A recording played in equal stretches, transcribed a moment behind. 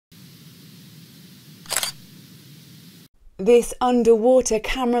This underwater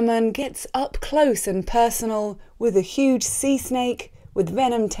cameraman gets up close and personal with a huge sea snake with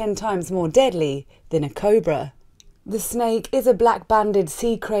venom 10 times more deadly than a cobra. The snake is a black-banded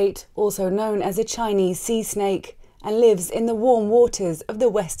sea krait, also known as a Chinese sea snake, and lives in the warm waters of the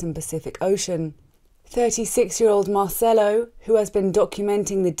Western Pacific Ocean. 36-year-old Marcelo, who has been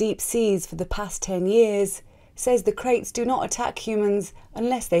documenting the deep seas for the past 10 years, says the kraits do not attack humans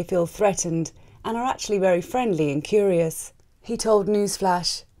unless they feel threatened and are actually very friendly and curious. He told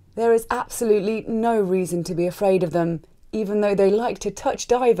Newsflash, "There is absolutely no reason to be afraid of them, even though they like to touch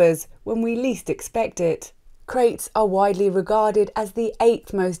divers when we least expect it." Kraits are widely regarded as the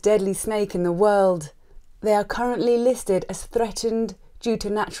 8th most deadly snake in the world. They are currently listed as threatened due to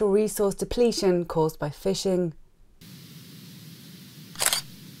natural resource depletion caused by fishing.